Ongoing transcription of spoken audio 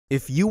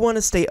If you want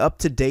to stay up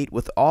to date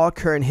with all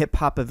current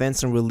hip-hop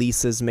events and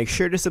releases, make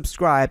sure to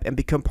subscribe and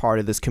become part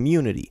of this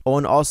community. Oh,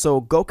 and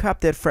also, go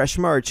cop that fresh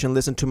merch and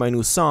listen to my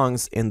new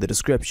songs in the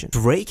description.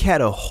 Drake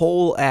had a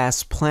whole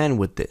ass plan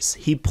with this.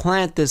 He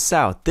planned this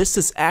out. This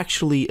is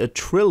actually a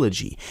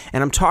trilogy,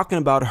 and I'm talking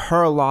about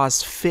Her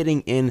Loss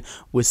fitting in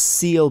with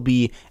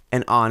CLB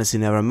and Honestly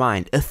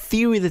Nevermind, a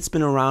theory that's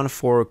been around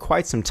for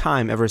quite some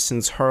time, ever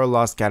since Her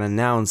Loss got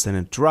announced and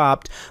it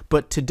dropped.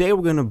 But today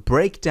we're going to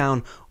break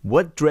down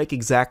what Drake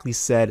exactly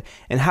said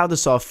and how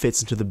this all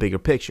fits into the bigger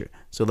picture.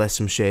 So let's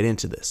jump straight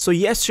into this. So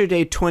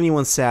yesterday,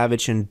 21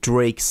 Savage and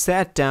Drake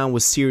sat down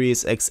with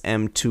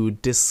SiriusXM to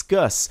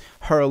discuss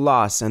Her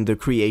Loss and the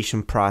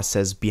creation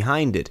process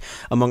behind it.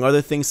 Among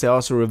other things, they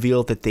also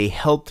revealed that they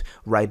helped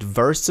write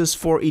verses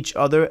for each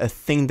other, a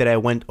thing that I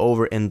went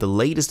over in the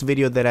latest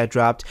video that I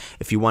dropped.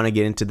 If you want to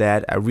get into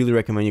that, I really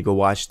recommend you go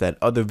watch that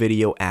other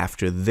video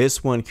after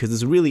this one, because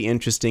it's really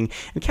interesting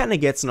and kind of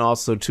gets in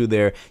also to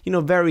their,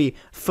 very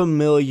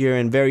familiar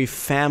and very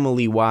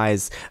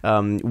family-wise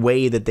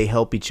way that they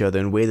help each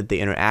other and way that they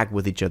interact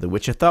with each other,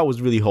 which I thought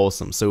was really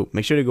wholesome. So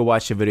make sure to go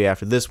watch the video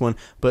after this one.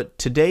 But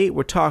today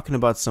we're talking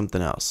about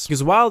something else,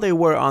 because while they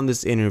were on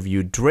this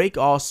interview, Drake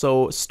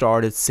also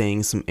started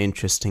saying some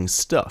interesting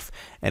stuff,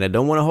 and I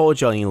don't want to hold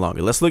y'all any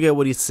longer. Let's look at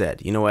what he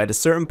said. At a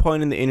certain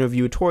point in the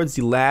interview, towards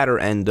the latter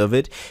end of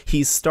it,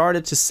 he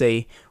started to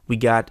say, we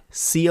got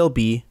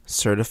CLB,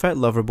 Certified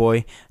Lover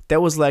Boy.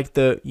 That was like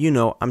the,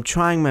 I'm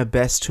trying my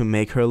best to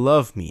make her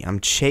love me. I'm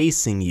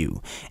chasing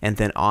you. And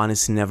then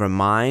Honestly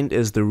Nevermind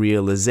is the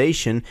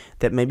realization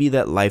that maybe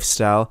that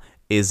lifestyle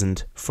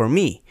isn't for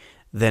me.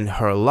 Then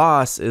Her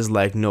Loss is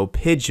like No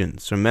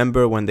Pigeons.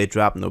 Remember when they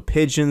dropped No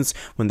Pigeons,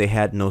 when they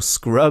had No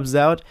Scrubs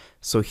out?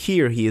 So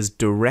here he is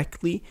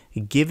directly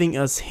giving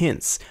us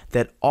hints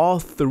that all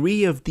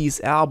three of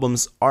these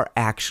albums are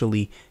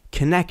actually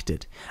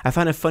connected. I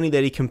find it funny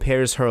that he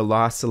compares Her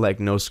Loss to like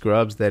No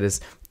Scrubs. That is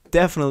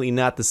definitely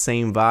not the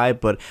same vibe,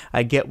 but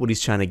I get what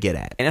he's trying to get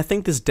at. And I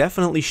think this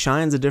definitely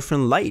shines a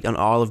different light on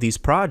all of these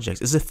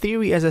projects. It's a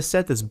theory, as I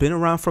said, that's been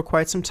around for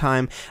quite some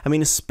time. I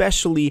mean,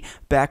 especially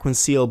back when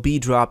CLB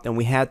dropped and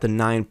we had the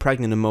 9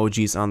 pregnant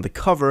emojis on the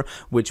cover,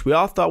 which we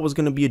all thought was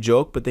going to be a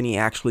joke, but then he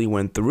actually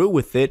went through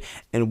with it,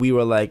 and we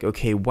were like,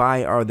 okay,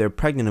 why are there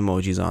pregnant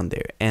emojis on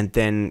there? And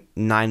then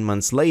 9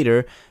 months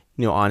later,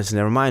 Honestly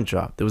Nevermind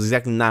dropped. It was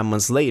exactly 9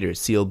 months later.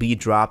 CLB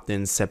dropped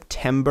in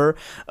September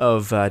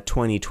of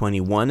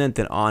 2021, and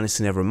then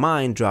Honestly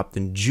Nevermind dropped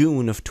in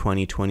June of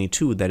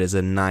 2022. That is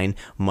a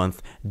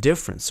 9-month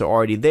difference. So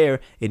already there,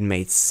 it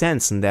made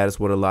sense, and that is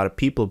what a lot of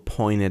people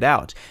pointed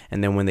out.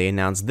 And then when they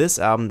announced this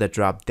album that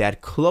dropped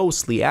that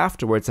closely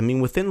afterwards, I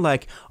mean, within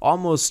like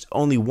almost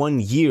only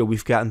 1 year,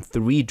 we've gotten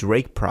 3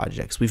 Drake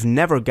projects. We've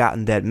never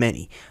gotten that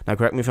many. Now,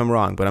 correct me if I'm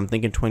wrong, but I'm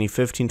thinking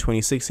 2015,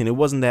 2016, it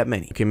wasn't that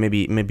many. Okay,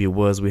 maybe it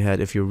was. We had,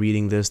 if you're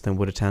reading this, then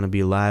What a Time to Be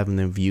Alive, and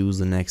then Views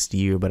the next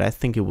year, but I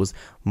think it was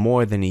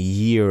more than a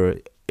year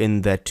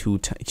in that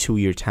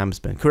two-year time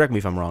span. Correct me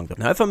if I'm wrong though.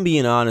 Now, if I'm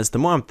being honest, the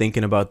more I'm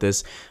thinking about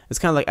this, it's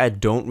kind of like I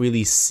don't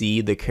really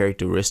see the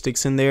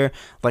characteristics in there.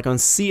 Like on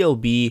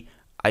CLB,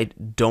 I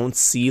don't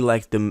see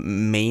like the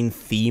main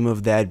theme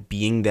of that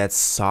being that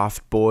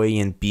soft boy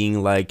and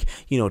being like,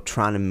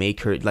 trying to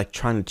make her, like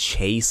trying to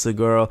chase a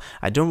girl.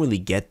 I don't really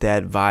get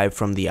that vibe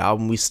from the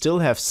album. We still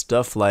have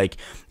stuff like,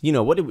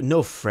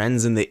 no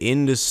friends in the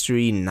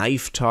industry,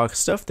 knife talk,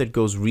 stuff that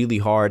goes really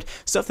hard,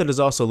 stuff that is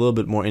also a little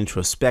bit more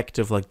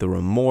introspective, like The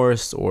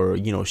Remorse or,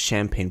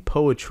 Champagne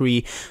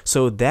Poetry.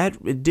 So that,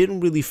 it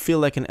didn't really feel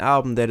like an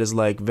album that is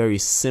like very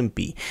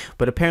simpy,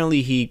 but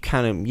apparently he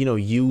kind of,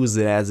 used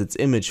it as its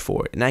image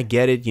for it. And I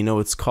get it,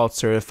 it's called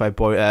Certified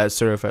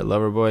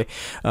Lover Boy.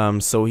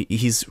 So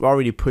he's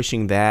already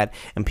pushing that,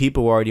 and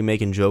people were already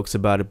making jokes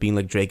about it being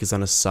like Drake is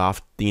on a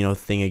soft,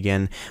 thing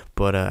again.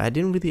 But I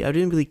didn't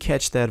really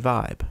catch that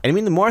vibe. And I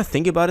mean, the more I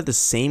think about it, the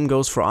same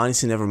goes for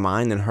Honestly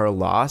Nevermind and Her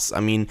Loss. I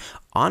mean,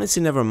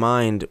 Honestly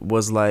Nevermind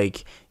was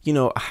like,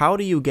 how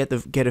do you get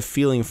a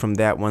feeling from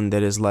that one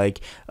that is like,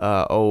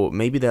 oh,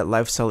 maybe that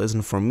lifestyle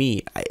isn't for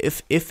me?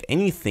 If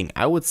anything,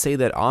 I would say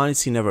that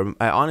Honestly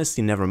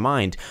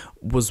Nevermind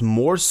was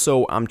more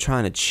so I'm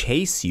trying to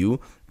chase you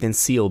than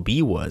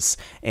CLB was,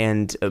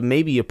 and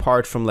maybe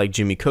apart from like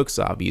Jimmy Cooks,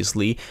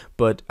 obviously,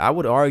 but I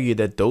would argue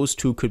that those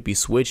two could be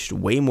switched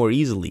way more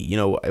easily.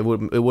 It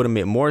would have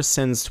made more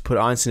sense to put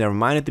Honestly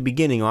Nevermind at the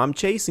beginning. Oh, I'm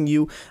chasing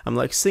you, I'm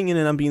like singing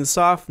and I'm being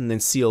soft, and then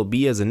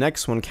CLB as the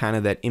next one, kind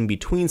of that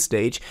in-between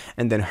stage,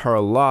 and then Her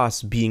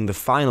Loss being the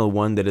final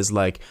one that is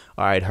like,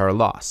 all right, Her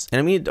Loss. And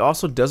I mean, it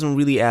also doesn't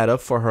really add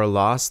up for Her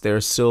Loss. There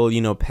are still,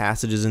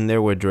 passages in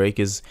there where Drake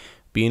is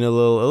being a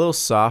little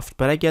soft,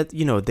 but I get,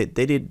 you know,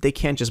 they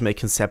can't just make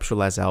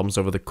conceptualized albums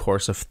over the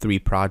course of 3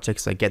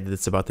 projects. I get that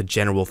it's about the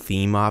general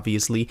theme,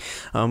 obviously,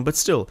 but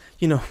still,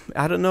 you know,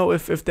 I don't know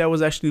if that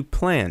was actually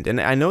planned.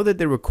 And I know that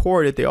they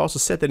recorded, they also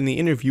said that in the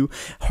interview,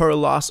 Her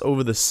Loss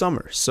over the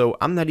summer, so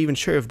I'm not even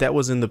sure if that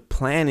was in the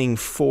planning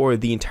for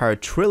the entire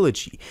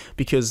trilogy,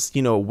 because,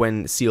 you know,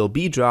 when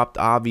CLB dropped,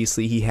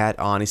 obviously he had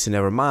Honest and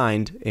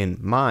Nevermind in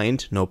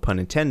mind, no pun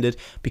intended,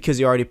 because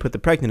he already put the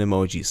pregnant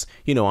emojis,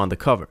 you know, on the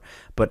cover.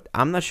 But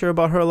I'm not sure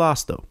about Her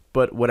Loss though.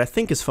 But what I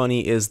think is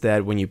funny is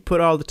that when you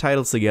put all the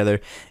titles together,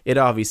 it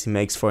obviously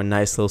makes for a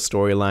nice little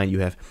storyline. You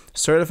have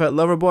Certified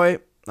Lover Boy,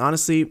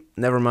 Honestly,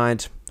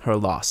 Nevermind, Her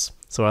Loss.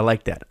 So I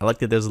like that. I like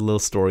that there's a little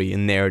story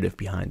and narrative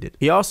behind it.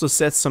 He also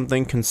said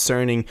something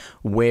concerning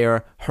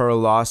where Her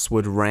Loss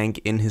would rank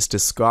in his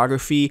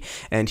discography,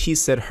 and he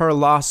said, Her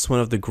Loss is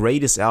one of the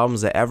greatest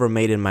albums I ever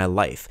made in my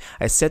life.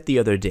 I said the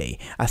other day,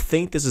 I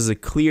think this is a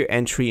clear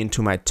entry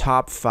into my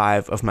top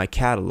 5 of my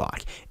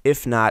catalog,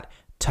 if not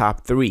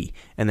top 3.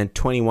 And then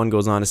 21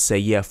 goes on to say,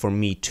 yeah, for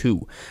me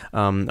too.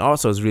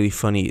 Also, it's really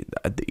funny,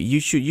 you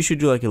should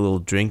do like a little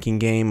drinking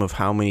game of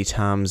how many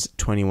times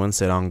 21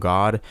 said on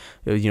God,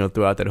 you know,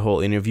 throughout that whole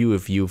interview.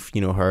 If you've,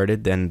 you know, heard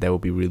it, then that would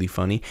be really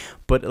funny.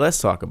 But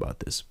let's talk about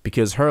this,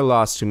 because Her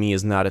Loss to me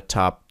is not a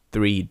top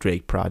 3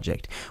 Drake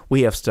project.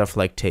 We have stuff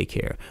like Take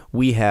Care,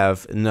 we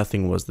have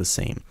Nothing Was the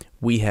Same,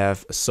 we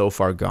have So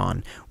Far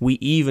Gone, we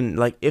even,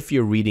 like, if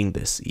you're reading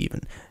this,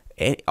 even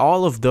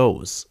all of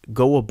those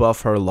go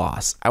above Her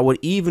Loss. I would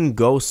even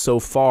go so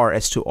far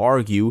as to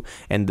argue,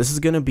 and this is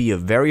going to be a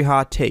very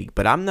hot take,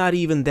 but I'm not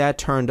even that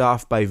turned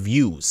off by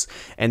Views,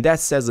 and that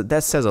says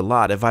a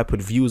lot if I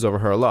put Views over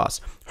Her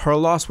Loss. Her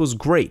Loss was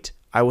great.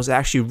 I was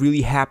actually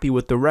really happy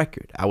with the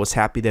record. I was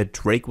happy that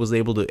Drake was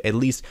able to at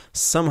least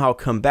somehow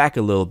come back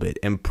a little bit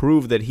and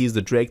prove that he's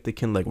the Drake that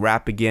can, like,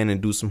 rap again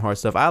and do some hard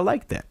stuff. I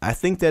like that. I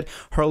think that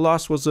Her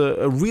Loss was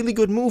a really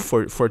good move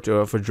for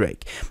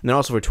Drake, and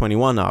also for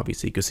 21,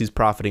 obviously, because he's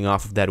profiting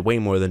off of that way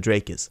more than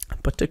Drake is.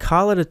 But to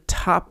call it a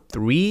top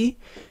 3,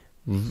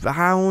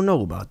 I don't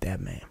know about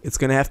that, man. It's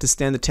gonna have to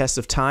stand the test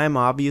of time,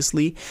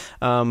 obviously,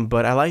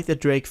 but I like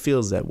that Drake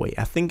feels that way.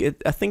 I think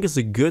it's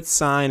a good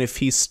sign if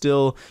he's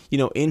still, you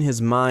know, in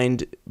his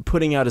mind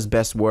putting out his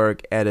best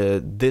work at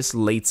this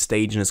late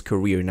stage in his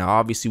career. Now,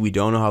 obviously, we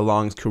don't know how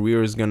long his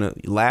career is gonna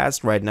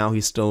last. Right now,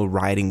 he's still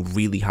riding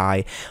really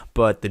high,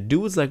 but the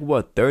dude's like,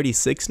 what,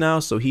 36 now?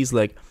 So he's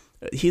like,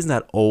 he's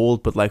not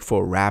old, but like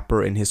for a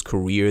rapper in his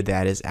career,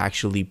 that is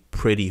actually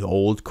pretty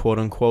old, quote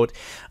unquote.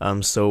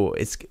 So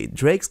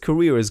Drake's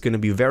career is going to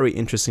be very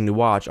interesting to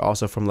watch,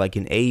 also from like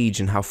an age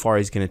and how far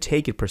he's going to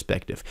take it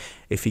perspective.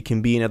 If he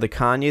can be another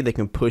Kanye that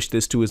can push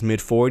this to his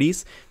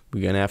mid-40s,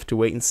 we're gonna have to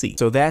wait and see.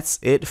 So that's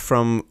it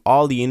from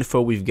all the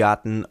info we've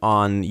gotten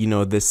on, you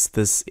know,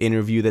 this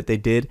interview that they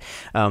did.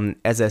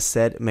 As I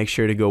said, make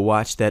sure to go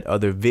watch that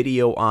other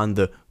video on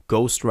the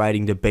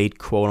ghostwriting debate,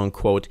 quote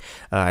unquote.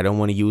 I don't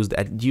want to use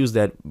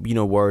that you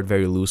know, word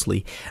very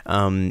loosely,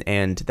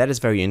 and that is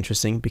very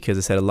interesting because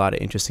it said a lot of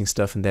interesting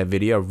stuff in that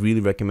video. I really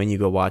recommend you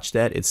go watch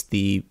that. It's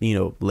the, you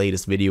know,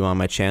 latest video on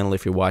my channel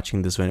if you're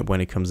watching this when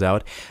it comes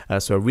out,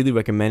 so I really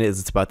recommend it.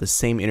 It's about the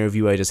same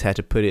interview. I just had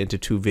to put it into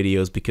 2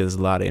 videos because there's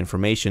a lot of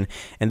information,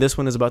 and this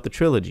one is about the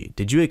trilogy.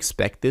 Did you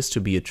expect this to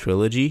be a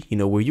trilogy? You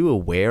know, were you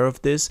aware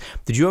of this?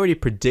 Did you already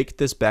predict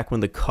this back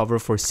when the cover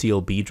for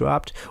CLB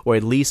dropped, or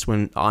at least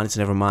when Honest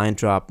and Nevermind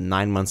dropped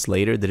 9 months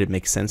later? Did it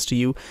make sense to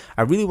you?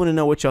 I really want to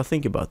know what y'all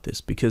think about this,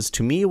 because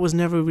to me it was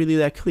never really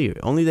that clear.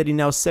 Only that he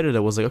now said it, I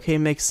was like, okay, it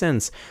makes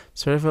sense.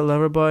 Certified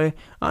Lover Boy,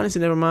 Honestly,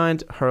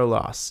 Nevermind, Her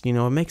Loss. You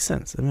know, it makes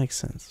sense. It makes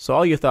sense. So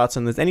all your thoughts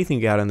on this, anything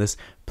you got on this,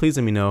 please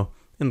let me know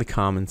in the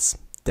comments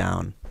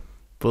down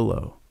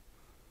below.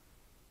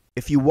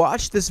 If you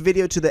watched this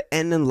video to the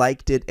end and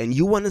liked it, and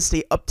you want to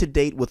stay up to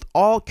date with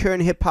all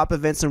current hip-hop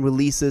events and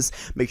releases,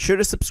 make sure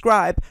to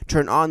subscribe,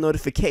 turn on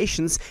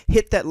notifications,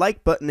 hit that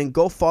like button, and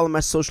go follow my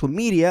social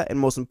media, and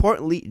most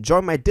importantly,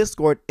 join my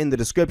Discord in the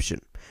description.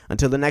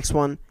 Until the next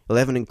one, you'll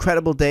have an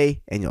incredible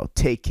day, and y'all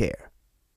take care.